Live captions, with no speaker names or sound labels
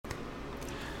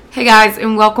Hey guys,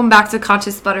 and welcome back to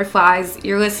Conscious Butterflies.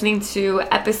 You're listening to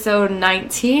episode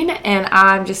 19, and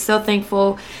I'm just so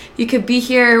thankful you could be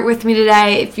here with me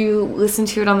today. If you listen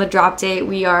to it on the drop date,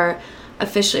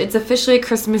 it's officially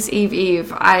Christmas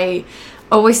Eve. I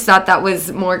always thought that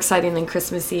was more exciting than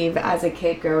Christmas Eve as a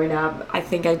kid growing up. I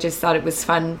think I just thought it was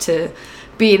fun to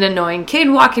be an annoying kid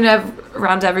walking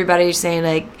around to everybody saying,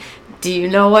 like, do you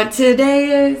know what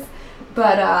today is?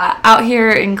 But out here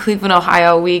in Cleveland,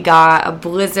 Ohio, we got a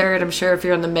blizzard. I'm sure if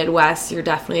you're in the Midwest, you're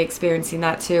definitely experiencing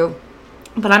that too.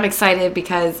 But I'm excited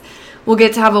because we'll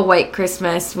get to have a white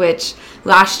Christmas, which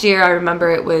last year I remember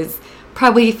it was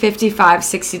probably 55,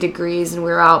 60 degrees, and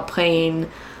we were out playing,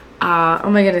 oh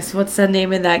my goodness, what's the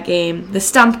name of that game? The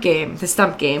Stump Game.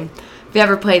 If you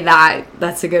ever played that,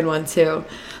 that's a good one too.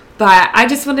 But I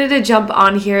just wanted to jump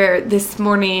on here this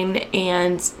morning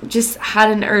and just had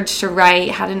an urge to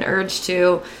write, had an urge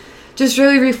to just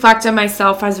really reflect on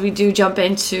myself as we do jump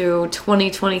into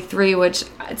 2023, which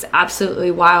it's absolutely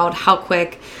wild how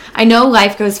quick. I know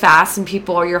life goes fast and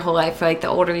people your whole life, like the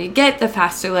older you get, the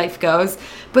faster life goes.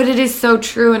 But it is so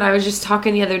true. And I was just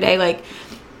talking the other day, like,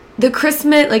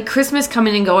 Christmas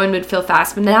coming and going would feel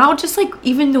fast, but now just like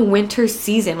even the winter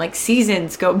season, like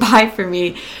seasons go by for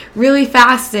me really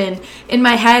fast. And in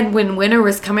my head, when winter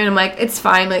was coming, I'm like, it's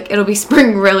fine, like it'll be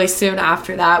spring really soon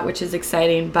after that, which is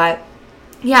exciting. But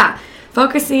yeah,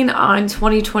 focusing on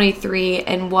 2023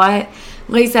 and what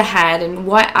lays ahead and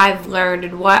what I've learned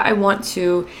and what I want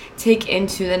to take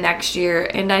into the next year.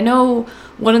 And I know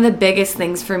one of the biggest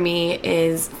things for me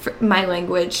is my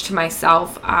language to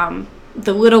myself.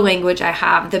 The little language I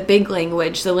have, the big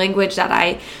language, the language that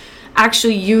I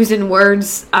actually use in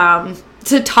words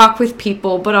to talk with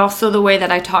people, but also the way that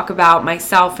I talk about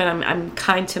myself, and I'm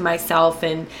kind to myself,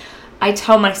 and I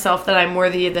tell myself that I'm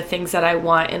worthy of the things that I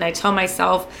want, and I tell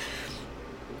myself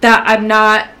that I'm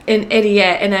not an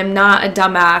idiot and I'm not a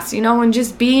dumbass, and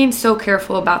just being so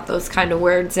careful about those kind of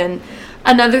words. And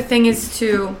another thing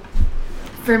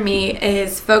for me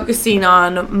is focusing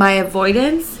on my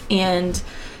avoidance. And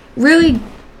really,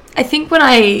 I think when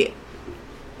I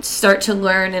start to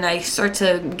learn and I start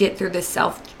to get through this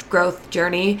self-growth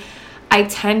journey, I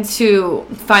tend to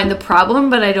find the problem,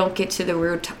 but I don't get to the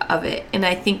root of it. And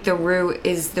I think the root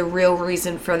is the real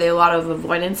reason for a lot of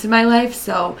avoidance in my life.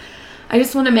 So I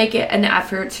just want to make it an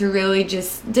effort to really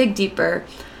just dig deeper.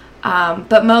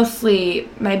 But mostly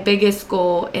my biggest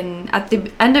goal, and at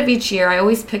the end of each year, I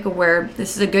always pick a word.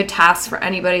 This is a good task for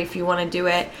anybody if you want to do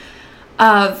it,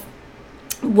 of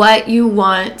what you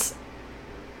want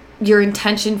your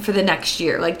intention for the next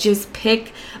year. Like, just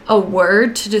pick a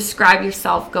word to describe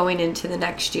yourself going into the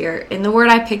next year. And the word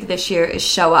I picked this year is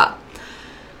show up.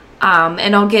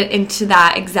 And I'll get into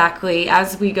that exactly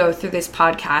as we go through this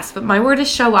podcast. But my word is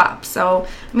show up. So,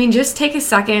 just take a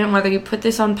second, whether you put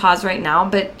this on pause right now,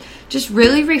 but just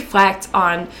really reflect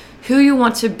on who you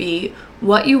want to be,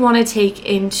 what you want to take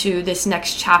into this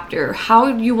next chapter, how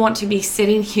you want to be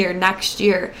sitting here next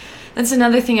year. That's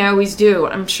another thing I always do.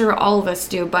 I'm sure all of us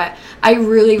do, but I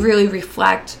really, really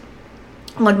reflect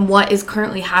on what is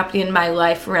currently happening in my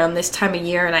life around this time of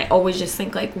year. And I always just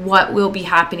think, like, what will be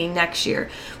happening next year?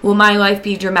 Will my life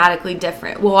be dramatically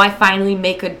different? Will I finally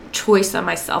make a choice on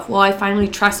myself? Will I finally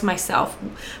trust myself?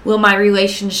 Will my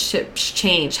relationships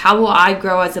change? How will I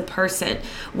grow as a person?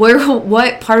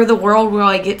 What part of the world will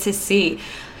I get to see?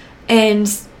 And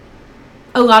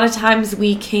a lot of times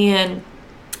we can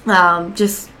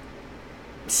just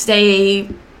stay,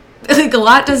 like, a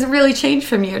lot doesn't really change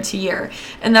from year to year.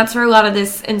 And that's where a lot of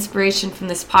this inspiration from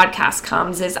this podcast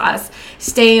comes, is us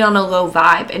staying on a low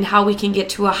vibe and how we can get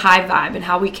to a high vibe and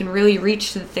how we can really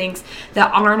reach the things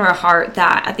that are in our heart,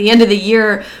 that at the end of the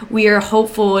year we are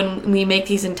hopeful and we make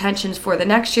these intentions for the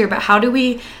next year. But how do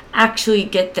we actually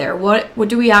get there? What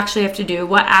do we actually have to do?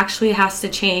 What actually has to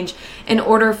change in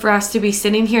order for us to be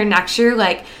sitting here next year?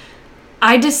 Like,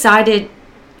 I decided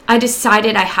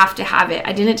I have to have it.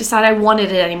 I didn't decide I wanted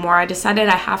it anymore. I decided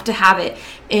I have to have it.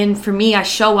 And for me, I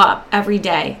show up every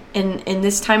day. And in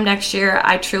this time next year,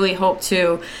 I truly hope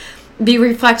to be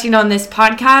reflecting on this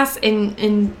podcast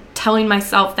and telling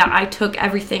myself that I took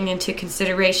everything into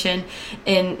consideration.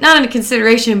 And not into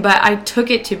consideration, but I took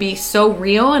it to be so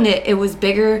real, and it was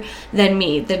bigger than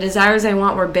me. The desires I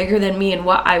want were bigger than me and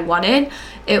what I wanted.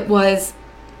 It was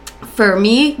for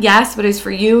me, yes, but it was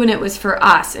for you, and it was for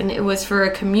us, and it was for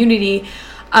a community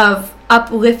of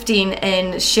uplifting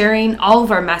and sharing all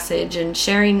of our message and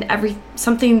sharing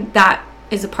something that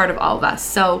is a part of all of us.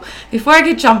 So before I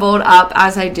get jumbled up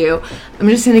as I do, I'm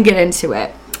just going to get into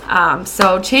it.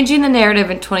 So changing the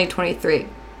narrative in 2023.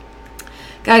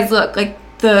 Guys, look, like,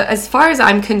 as far as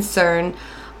I'm concerned,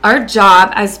 Our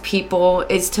job as people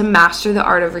is to master the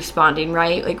art of responding,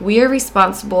 right? Like, we are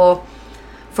responsible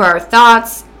for our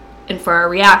thoughts and for our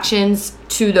reactions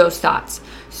to those thoughts.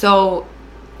 So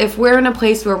if we're in a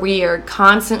place where we are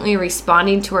constantly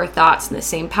responding to our thoughts in the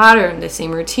same pattern, the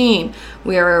same routine,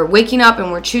 we are waking up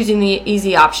and we're choosing the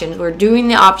easy options. We're doing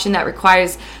the option that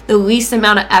requires the least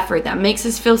amount of effort, that makes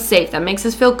us feel safe, that makes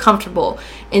us feel comfortable.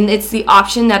 And it's the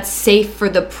option that's safe for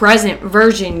the present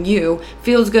version you,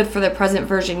 feels good for the present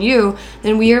version you,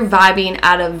 then we are vibing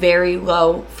at a very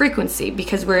low frequency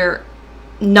because we're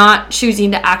not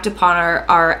choosing to act upon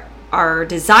our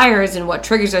desires and what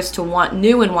triggers us to want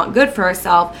new and want good for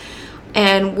ourselves,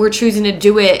 and we're choosing to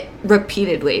do it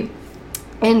repeatedly.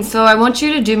 And so I want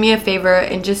you to do me a favor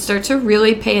and just start to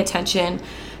really pay attention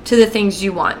to the things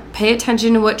you want. Pay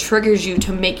attention to what triggers you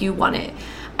to make you want it.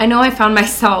 I know I found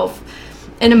myself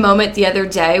in a moment the other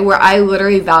day where I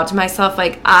literally vowed to myself,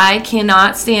 like, I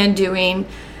cannot stand doing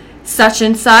such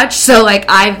and such. So like,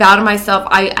 I vow to myself,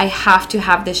 I have to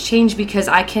have this change because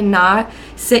I cannot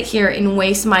sit here and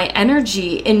waste my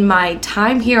energy and my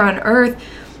time here on earth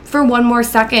for one more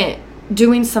second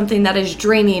doing something that is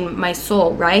draining my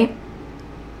soul, right?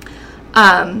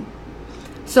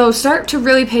 So start to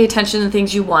really pay attention to the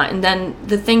things you want, and then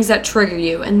the things that trigger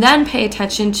you, and then pay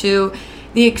attention to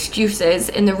the excuses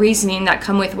and the reasoning that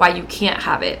come with why you can't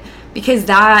have it, because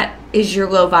that is your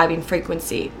low vibing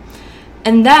frequency.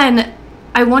 And then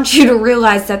I want you to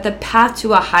realize that the path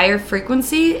to a higher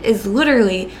frequency is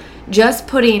literally just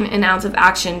putting an ounce of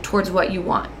action towards what you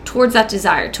want, towards that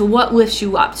desire, to what lifts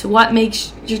you up, to what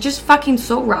makes you're just fucking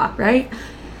so raw, right?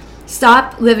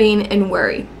 Stop living in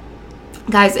worry.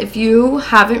 Guys, if you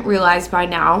haven't realized by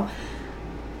now,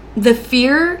 the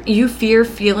fear you fear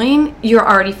feeling, you're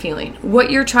already feeling.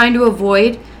 What you're trying to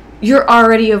avoid, you're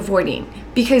already avoiding.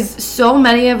 Because so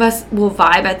many of us will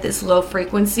vibe at this low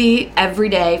frequency every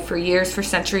day for years, for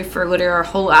centuries, for literally our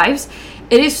whole lives.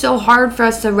 It is so hard for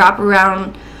us to wrap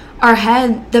around our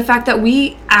head the fact that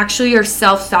we actually are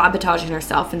self-sabotaging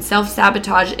ourselves. And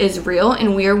self-sabotage is real,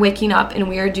 and we are waking up and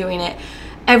we are doing it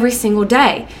every single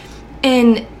day.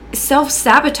 And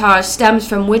self-sabotage stems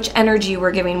from which energy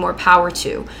we're giving more power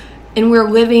to. And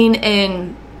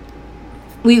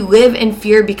we live in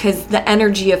fear because the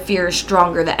energy of fear is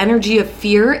stronger. The energy of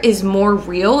fear is more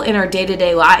real in our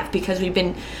day-to-day life because we've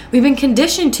been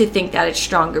conditioned to think that it's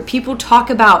stronger. People talk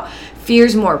about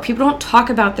fears more. People don't talk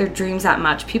about their dreams that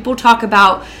much. People talk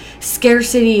about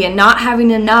scarcity and not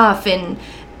having enough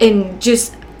and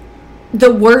just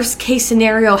the worst case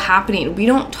scenario happening. We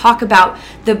don't talk about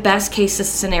the best case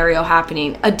scenario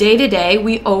happening. A day-to-day,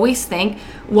 we always think,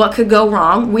 what could go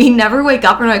wrong? We never wake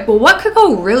up and are like, well, what could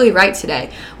go really right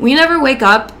today? We never wake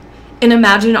up and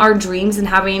imagine our dreams and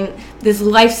having this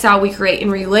lifestyle we create in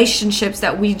relationships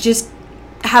that we just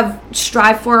have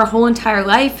strived for our whole entire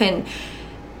life, and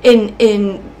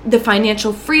in the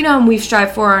financial freedom we've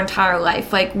strived for our entire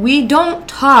life. Like, we don't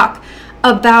talk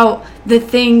about the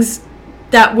things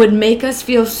that would make us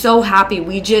feel so happy.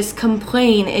 We just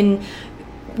complain, and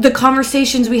the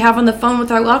conversations we have on the phone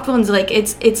with our loved ones, like,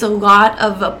 it's a lot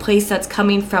of a place that's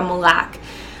coming from lack.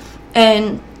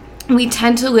 And we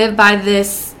tend to live by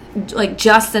this like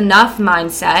just enough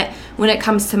mindset when it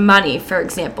comes to money. For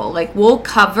example, like, we'll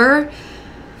cover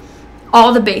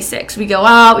all the basics. We go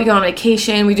out, we go on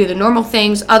vacation, we do the normal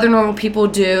things other normal people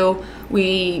do.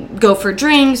 We go for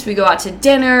drinks, we go out to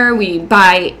dinner, we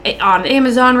buy on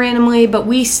Amazon randomly, but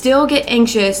we still get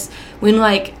anxious when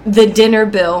like the dinner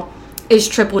bill is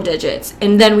triple digits,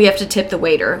 and then we have to tip the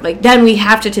waiter. Like, then we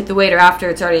have to tip the waiter after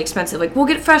it's already expensive. Like, we'll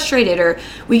get frustrated, or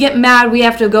we get mad, we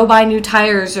have to go buy new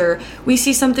tires, or we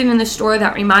see something in the store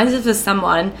that reminds us of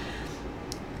someone,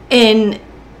 and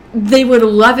they would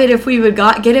love it if we would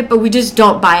get it, but we just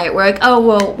don't buy it. We're like, oh,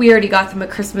 well, we already got them a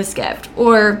Christmas gift.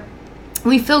 Or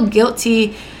we feel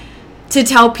guilty to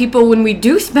tell people when we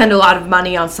do spend a lot of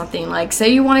money on something. Like, say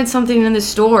you wanted something in the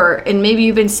store and maybe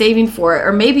you've been saving for it,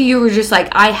 or maybe you were just like,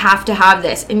 I have to have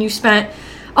this, and you spent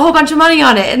a whole bunch of money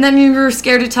on it, and then you were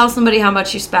scared to tell somebody how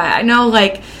much you spent. I know,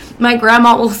 like, my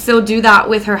grandma will still do that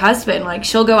with her husband. Like,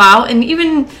 she'll go out and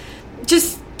even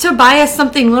just to buy us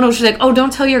something little, she's like, oh,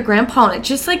 don't tell your grandpa. And it's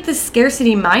just like this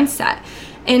scarcity mindset.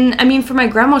 And I mean, for my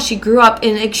grandma, she grew up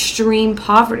in extreme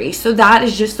poverty, so that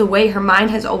is just the way her mind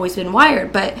has always been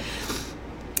wired. But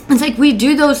it's like, we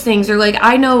do those things. Or like,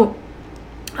 I know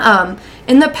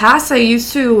in the past I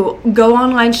used to go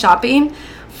online shopping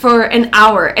for an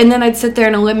hour, and then I'd sit there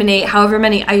and eliminate however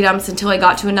many items until I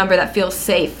got to a number that feels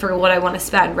safe for what I want to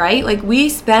spend, right? Like, we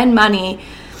spend money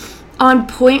on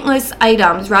pointless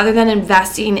items rather than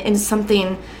investing in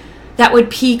something that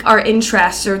would pique our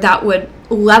interest or that would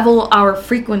level our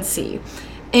frequency.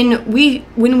 And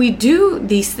when we do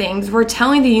these things, we're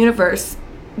telling the universe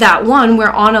that, one, we're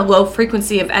on a low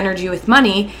frequency of energy with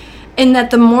money, and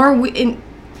that the more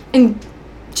and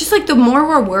just like the more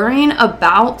we're worrying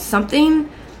about something,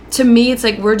 to me, it's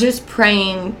like we're just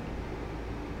praying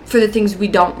for the things we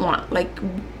don't want. Like,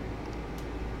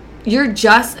 your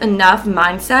just enough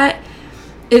mindset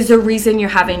is the reason you're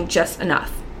having just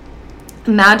enough.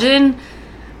 Imagine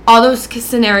all those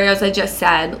scenarios I just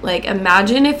said. Like,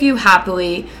 imagine if you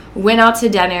happily went out to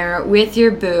dinner with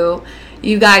your boo,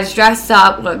 you guys dress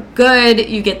up, look good,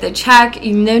 you get the check,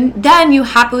 and then you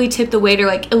happily tip the waiter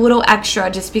like a little extra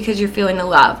just because you're feeling the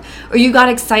love. Or you got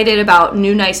excited about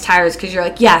new nice tires because you're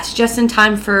like, yes, just in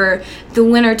time for the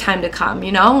winter time to come,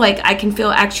 you know? Like, I can feel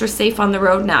extra safe on the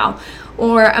road now.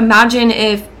 Or imagine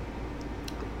if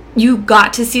you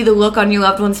got to see the look on your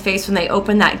loved one's face when they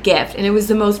opened that gift, and it was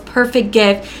the most perfect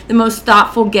gift, the most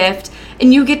thoughtful gift,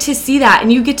 and you get to see that,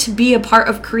 and you get to be a part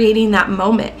of creating that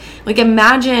moment. Like,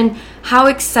 imagine how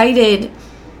excited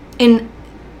and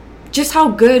just how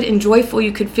good and joyful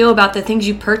you could feel about the things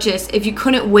you purchased if you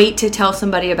couldn't wait to tell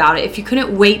somebody about it, if you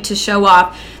couldn't wait to show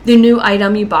off the new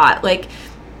item you bought. Like,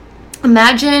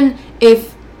 imagine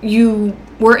if you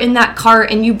were in that cart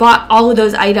and you bought all of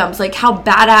those items, like how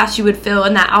badass you would feel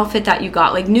in that outfit that you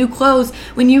got. Like, new clothes,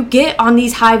 when you get on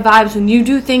these high vibes, when you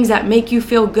do things that make you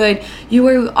feel good, you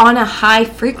are on a high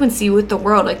frequency with the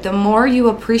world. Like, the more you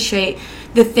appreciate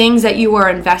the things that you are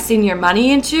investing your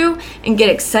money into and get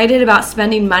excited about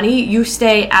spending money, you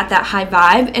stay at that high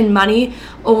vibe, and money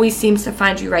always seems to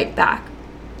find you right back.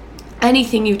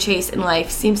 Anything you chase in life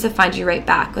seems to find you right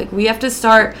back. Like, we have to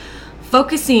start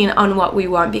focusing on what we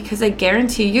want, because I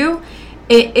guarantee you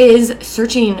it is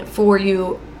searching for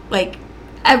you. Like,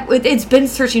 it's been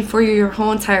searching for you your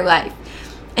whole entire life.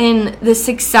 And the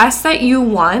success that you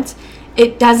want,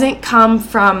 it doesn't come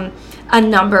from a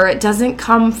number. It doesn't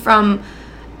come from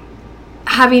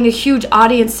having a huge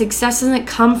audience. Success doesn't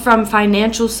come from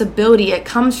financial stability. It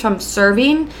comes from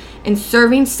serving, and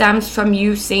serving stems from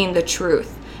you seeing the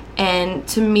truth. And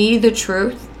to me, the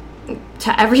truth,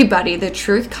 to everybody, the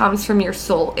truth comes from your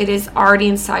soul. It is already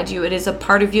inside you. It is a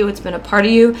part of you. It's been a part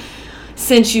of you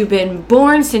since you've been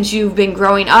born, since you've been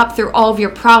growing up, through all of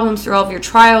your problems, through all of your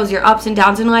trials, your ups and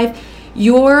downs in life.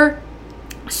 Your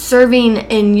serving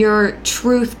and your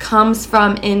truth comes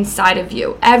from inside of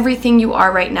you. Everything you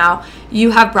are right now,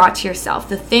 you have brought to yourself.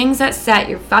 The things that set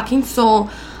your fucking soul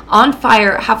on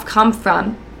fire have come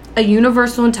from a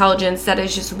universal intelligence that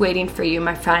is just waiting for you,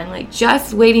 my friend. Like,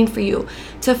 just waiting for you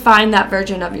to find that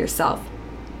version of yourself,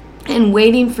 and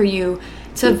waiting for you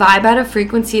to vibe at a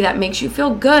frequency that makes you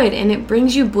feel good, and it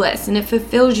brings you bliss, and it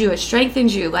fulfills you, it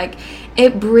strengthens you. Like,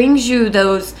 it brings you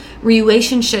those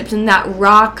relationships and that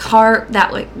rock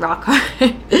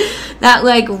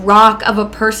of a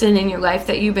person in your life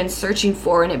that you've been searching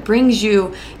for, and it brings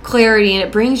you clarity, and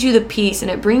it brings you the peace,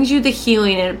 and it brings you the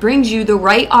healing, and it brings you the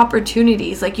right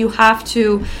opportunities. Like, you have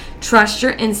to trust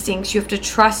your instincts. You have to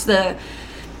trust the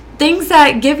things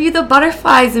that give you the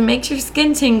butterflies and makes your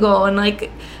skin tingle. And,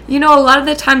 like, you know, a lot of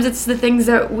the times it's the things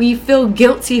that we feel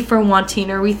guilty for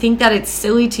wanting, or we think that it's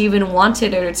silly to even want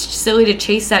it, or it's silly to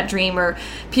chase that dream, or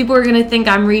people are going to think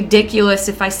I'm ridiculous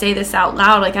if I say this out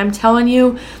loud. Like, I'm telling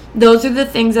you, those are the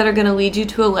things that are going to lead you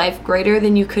to a life greater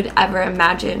than you could ever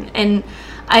imagine. And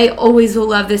I always will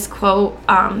love this quote,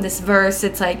 this verse.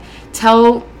 It's like,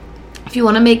 if you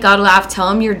want to make God laugh, tell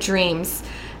him your dreams.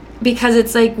 Because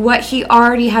it's like, what he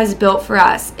already has built for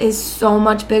us is so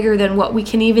much bigger than what we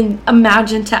can even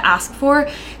imagine to ask for.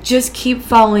 Just keep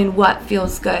following what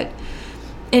feels good.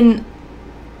 And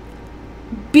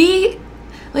being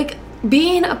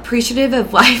appreciative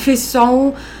of life is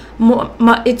so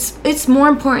it's more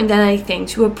important than anything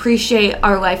to appreciate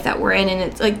our life that we're in. And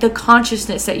it's like the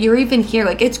consciousness that you're even here.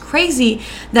 Like, it's crazy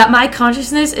that my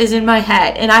consciousness is in my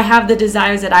head, and I have the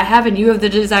desires that I have, and you have the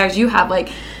desires you have. Like,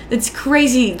 it's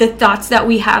crazy, the thoughts that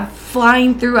we have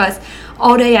flying through us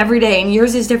all day, every day, and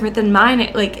yours is different than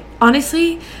mine. Like,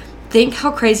 honestly, think how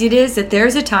crazy it is that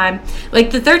there's a time, like,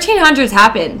 the 1300s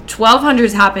happened,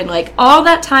 1200s happened, like, all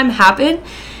that time happened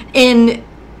in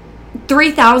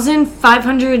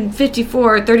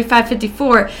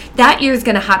 3554, that year is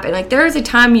going to happen. Like, there is a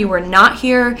time you were not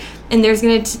here, and there's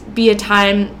going to be a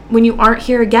time when you aren't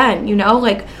here again, you know?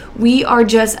 Like, we are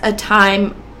just a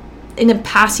time, in a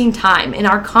passing time, and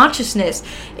our consciousness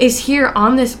is here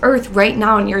on this earth right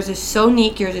now, and yours is so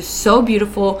unique, yours is so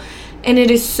beautiful, and it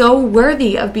is so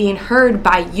worthy of being heard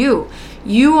by you.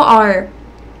 We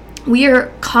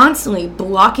are constantly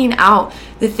blocking out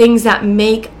the things that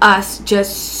make us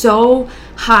just so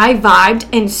high vibed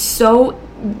and so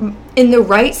in the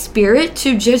right spirit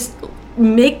to just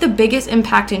make the biggest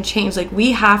impact and change. Like,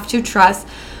 we have to trust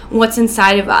what's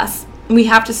inside of us. We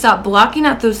have to stop blocking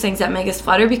out those things that make us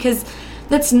flutter, because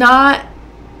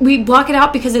we block it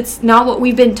out because it's not what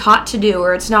we've been taught to do,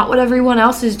 or it's not what everyone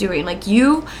else is doing. Like,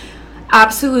 you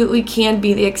absolutely can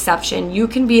be the exception. You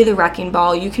can be the wrecking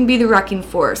ball. You can be the wrecking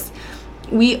force.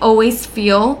 We always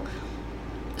feel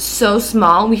so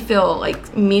small. We feel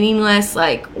like meaningless.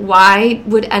 Like, why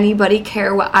would anybody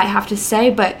care what I have to say?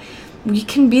 But we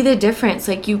can be the difference.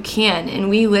 Like, you can. And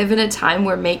we live in a time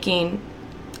where making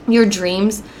your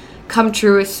dreams come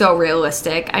true is so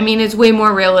realistic. I mean, it's way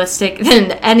more realistic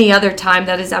than any other time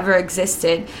that has ever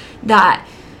existed, that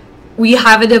we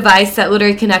have a device that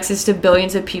literally connects us to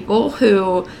billions of people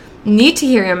who need to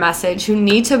hear your message, who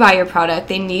need to buy your product.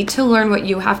 They need to learn what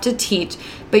you have to teach,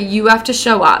 but you have to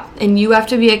show up, and you have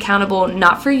to be accountable,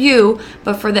 not for you,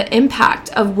 but for the impact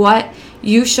of what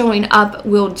you showing up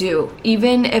will do,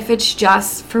 even if it's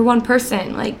just for one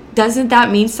person. Like, doesn't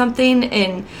that mean something?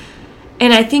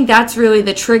 And I think that's really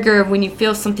the trigger of when you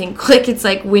feel something click. It's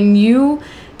like when you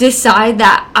decide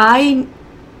that I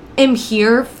am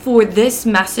here for this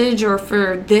message or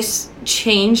for this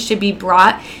change to be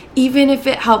brought, even if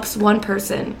it helps one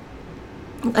person.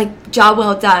 Like, job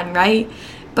well done, right?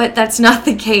 But that's not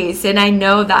the case. And I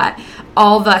know that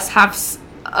all of us have,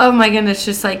 oh my goodness,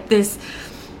 just like this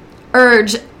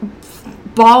urge,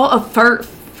 ball of fury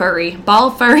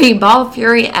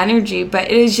energy,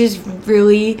 but it is just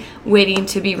really waiting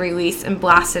to be released and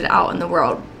blasted out in the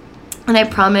world. And I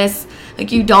promise,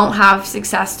 like, you don't have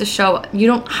success to show up. You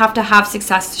don't have to have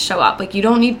success to show up. Like, you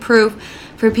don't need proof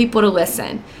for people to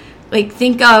listen. Like,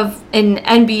 think of an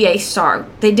NBA star.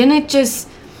 They didn't just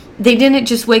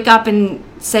wake up and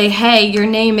say, hey, your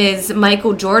name is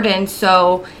Michael Jordan,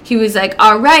 so he was like,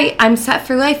 all right, I'm set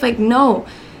for life. Like, no.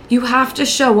 You have to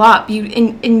show up.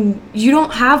 And you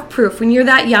don't have proof when you're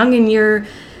that young, and you're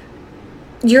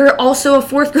also a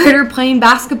fourth grader playing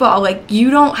basketball. Like,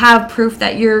 you don't have proof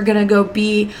that you're gonna go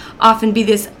be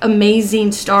this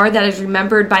amazing star that is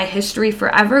remembered by history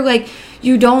forever. Like,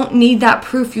 you don't need that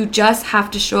proof. You just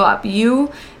have to show up. You,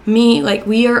 me, like,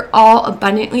 we are all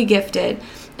abundantly gifted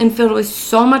and filled with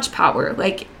so much power.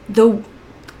 Like,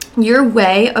 your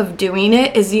way of doing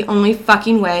it is the only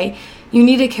fucking way you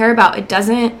need to care about. It does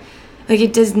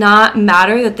not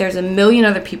matter that there's a million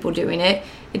other people doing it.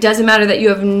 It doesn't matter that you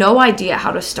have no idea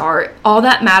how to start. All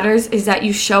that matters is that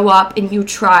you show up and you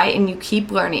try and you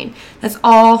keep learning. That's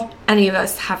all any of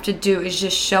us have to do, is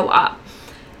just show up.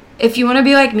 If you want to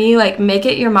be like me, like, make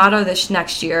it your motto this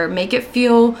next year. Make it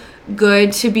feel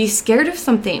good to be scared of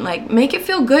something. Like, make it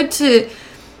feel good to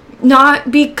not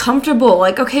be comfortable.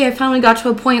 Like, okay, I finally got to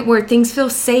a point where things feel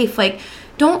safe. Like,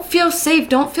 don't feel safe.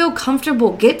 Don't feel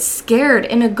comfortable. Get scared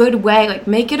in a good way. Like,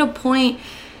 make it a point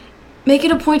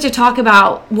to talk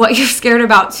about what you're scared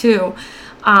about too.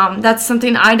 That's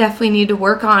something I definitely need to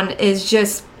work on, is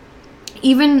just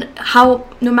no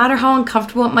matter how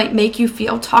uncomfortable it might make you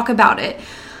feel, talk about it.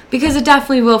 Because it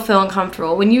definitely will feel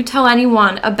uncomfortable. When you tell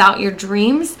anyone about your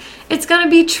dreams, it's going to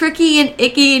be tricky and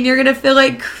icky, and you're going to feel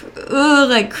like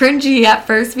cringy at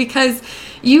first, because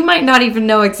you might not even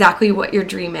know exactly what your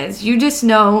dream is. You just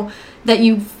know that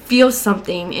you feel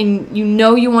something, and you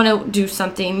know you want to do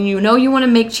something. You know you want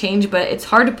to make change, but it's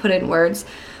hard to put in words.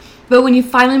 But when you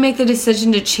finally make the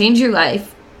decision to change your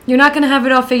life, you're not going to have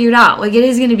it all figured out. Like, it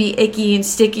is going to be icky and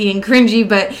sticky and cringy,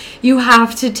 but you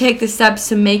have to take the steps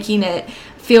to making it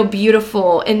feel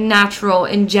beautiful and natural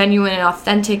and genuine and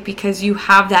authentic, because you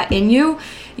have that in you.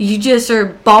 You just are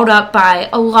balled up by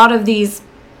a lot of these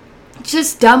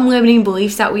just dumb limiting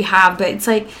beliefs that we have. But it's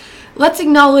like, let's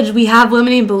acknowledge we have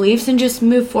limiting beliefs and just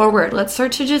move forward. Let's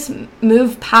start to just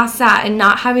move past that, and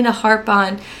not having to harp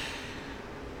on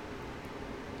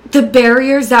the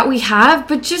barriers that we have,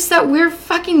 but just that we're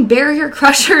fucking barrier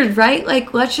crushers, right?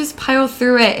 Like, let's just pile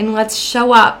through it, and let's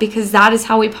show up, because that is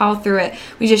how we pile through it.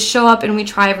 We just show up and we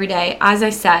try every day, as I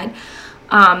said.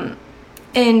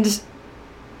 And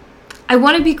I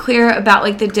want to be clear about,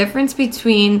 like, the difference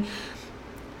between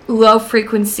low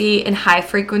frequency and high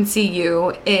frequency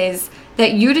you is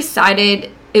that you decided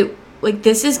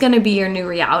this is going to be your new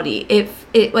reality. If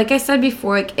it, like I said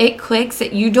before, like, it clicks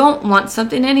that you don't want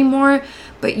something anymore,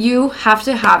 but you have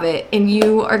to have it, and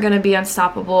you are going to be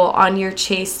unstoppable on your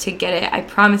chase to get it. I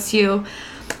promise you.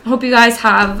 I hope you guys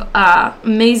have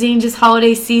amazing just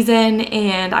holiday season,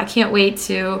 and I can't wait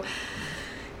to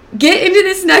get into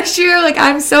this next year. Like,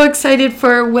 I'm so excited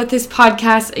for what this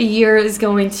podcast a year is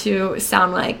going to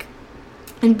sound like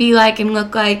and be like and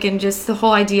look like, and just the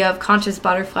whole idea of Conscious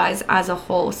Butterflies as a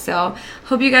whole. So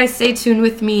hope you guys stay tuned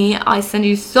with me. I send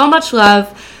you so much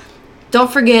love.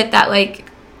 Don't forget that, like,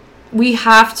 we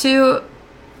have to,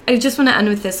 I just want to end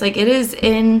with this. Like, it is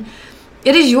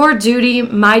your duty,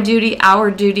 my duty,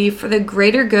 our duty, for the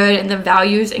greater good and the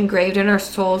values engraved in our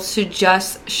souls to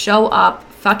just show up,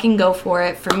 fucking go for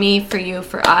it, for me, for you,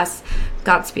 for us.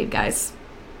 Godspeed, guys.